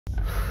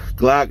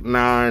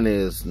Glokknine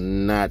is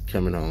not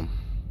coming home.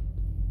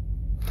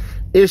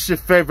 It's your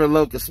favorite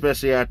loc,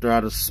 especially after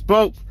I just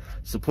spoke.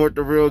 Support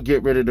the real,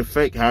 get rid of the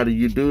fake. How do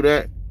you do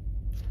that?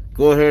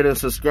 Go ahead and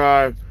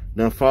subscribe.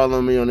 Then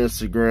follow me on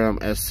Instagram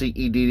at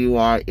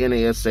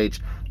CEDDYNASH.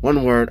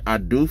 One word. I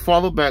do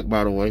follow back,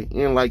 by the way,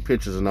 and like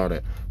pictures and all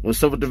that.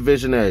 What's up with the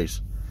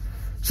visionaries?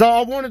 So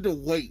I wanted to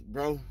wait,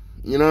 bro.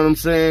 You know what I'm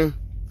saying?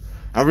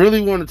 I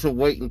really wanted to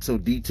wait until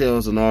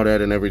details and all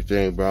that and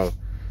everything, bro.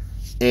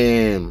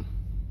 And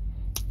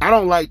I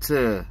don't like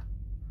to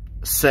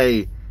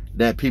say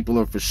that people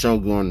are for sure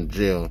going to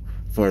jail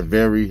for a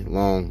very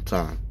long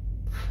time,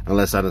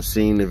 unless I done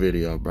seen the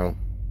video, bro.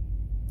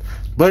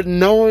 But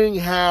knowing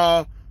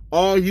how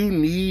all you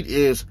need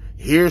is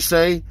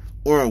hearsay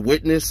or a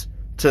witness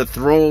to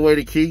throw away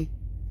the key,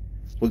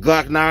 with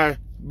Glokknine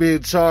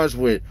being charged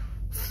with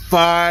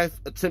 5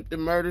 attempted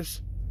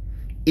murders,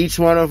 each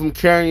one of them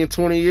carrying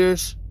 20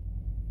 years.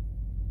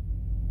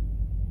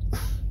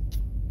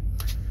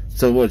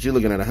 So what, you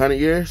looking at 100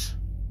 years?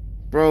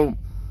 Bro,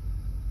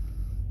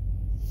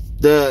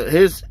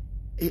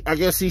 I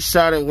guess he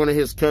shot at one of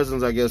his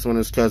cousins. I guess one of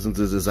his cousins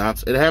is his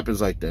ops. It happens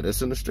like that.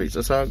 It's in the streets.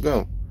 That's how it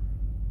go.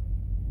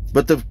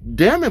 But the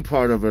damning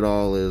part of it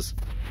all is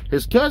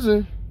his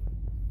cousin,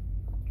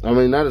 I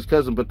mean, not his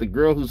cousin, but the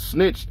girl who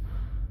snitched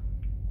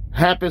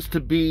happens to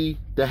be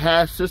the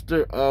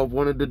half-sister of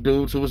one of the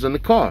dudes who was in the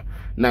car.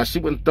 Now, she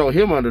wouldn't throw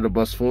him under the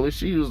bus fully.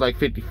 She was like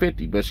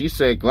 50-50. But she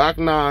said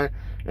Glokknine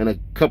and a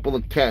couple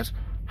of cats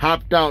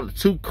hopped out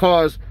 2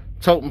 cars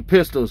toting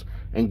pistols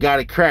and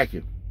got it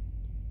cracking.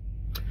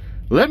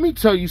 Let me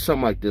tell you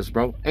something like this,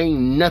 bro. Ain't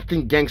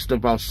nothing gangster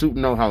about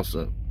shooting no house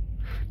up.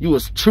 You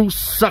was true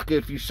sucker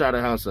if you shot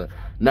a house up.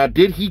 Now,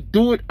 did he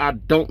do it? I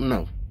don't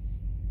know.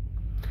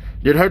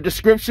 Did her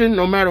description,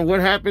 no matter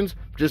what happens,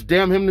 just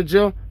damn him to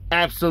jail?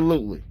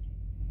 Absolutely.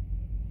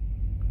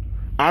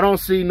 I don't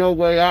see no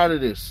way out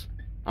of this.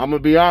 I'm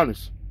going to be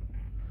honest.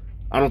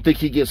 I don't think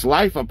he gets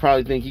life. I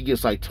probably think he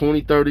gets like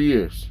 20, 30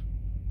 years.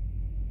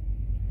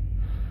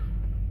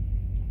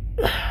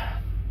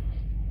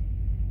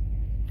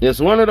 It's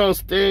one of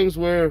those things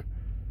where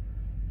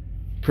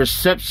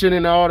perception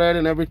and all that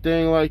and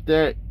everything like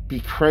that be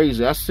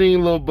crazy. I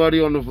seen Lil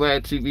Buddy on the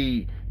Vlad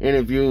TV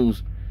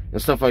interviews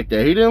and stuff like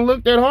that. He didn't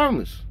look that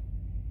harmless.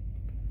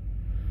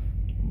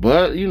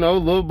 But, you know,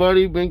 Lil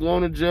Buddy been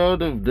going to jail.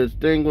 The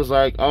thing was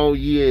like, oh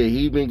yeah,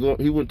 he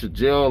went to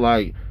jail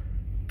like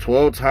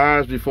 12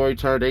 times before he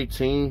turned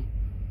 18.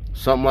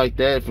 Something like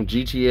that, from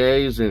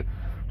GTAs and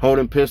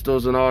holding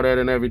pistols and all that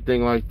and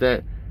everything like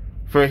that.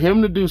 For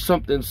him to do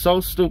something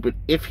so stupid,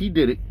 if he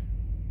did it,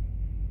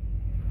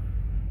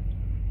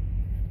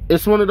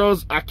 it's one of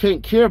those, I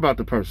can't care about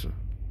the person.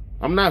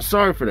 I'm not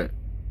sorry for that.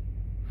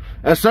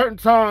 At certain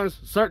times,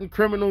 certain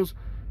criminals,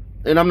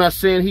 and I'm not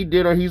saying he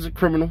did or he's a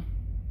criminal,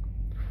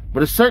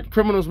 but there's certain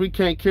criminals we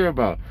can't care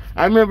about.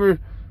 I remember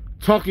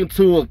talking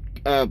to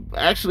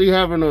actually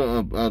having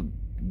a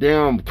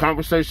damn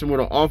conversation with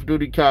an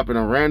off-duty cop in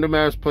a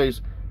random-ass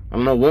place. I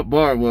don't know what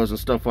bar it was and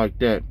stuff like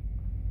that.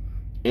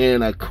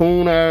 And a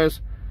coon-ass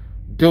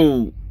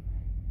dude,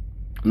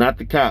 not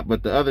the cop,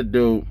 but the other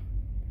dude,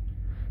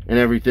 and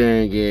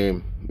everything,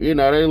 and, you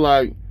know, they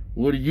like,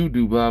 what do you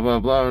do, blah, blah,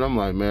 blah, and I'm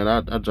like, man,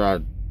 I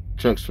drive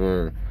trucks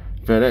for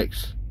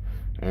FedEx.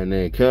 And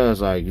then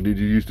cuz like, did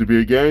you used to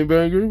be a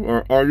gangbanger,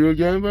 or are you a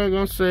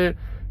gangbanger? I said,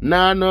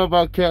 nah, I know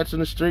about cats in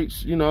the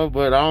streets, you know,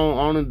 but I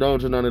don't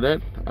indulge in none of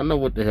that. I know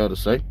what the hell to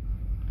say.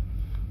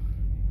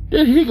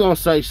 Then he gonna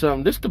say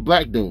something. This the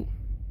black dude,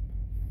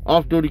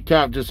 off-duty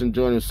cop, just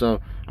enjoying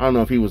himself. I don't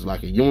know if he was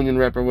like a union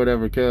rep or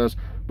whatever, cuz.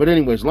 But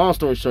anyways, long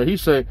story short, he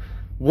said,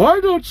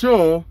 why don't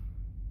y'all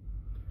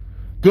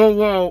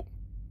go out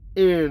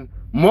and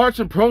march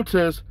and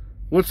protest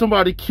when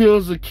somebody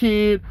kills a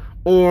kid,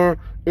 or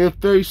if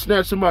they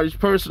snatch somebody's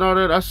purse and all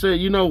that? I said,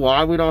 you know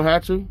why we don't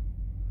have to?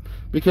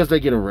 Because they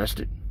get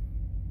arrested.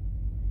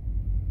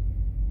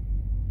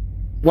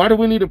 Why do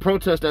we need to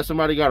protest that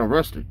somebody got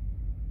arrested?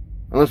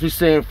 Unless we're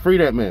saying free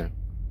that man.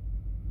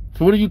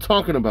 So what are you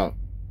talking about?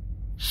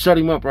 Shut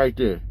him up right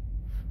there.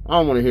 I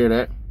don't want to hear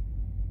that.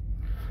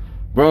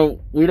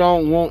 Bro, we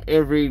don't want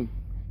every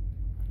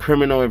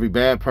criminal, every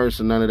bad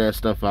person, none of that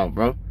stuff out,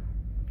 bro.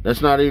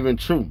 That's not even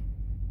true.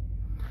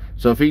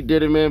 So if he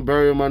did it, man,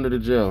 bury him under the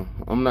jail.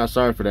 I'm not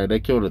sorry for that. They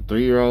killed a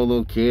 3-year-old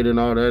little kid and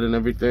all that and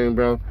everything,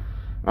 bro.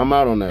 I'm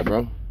out on that,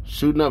 bro.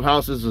 Shooting up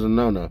houses is a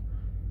no-no.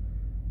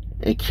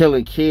 And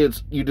killing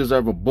kids, you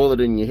deserve a bullet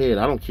in your head.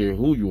 I don't care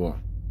who you are.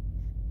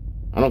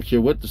 I don't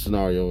care what the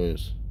scenario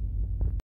is.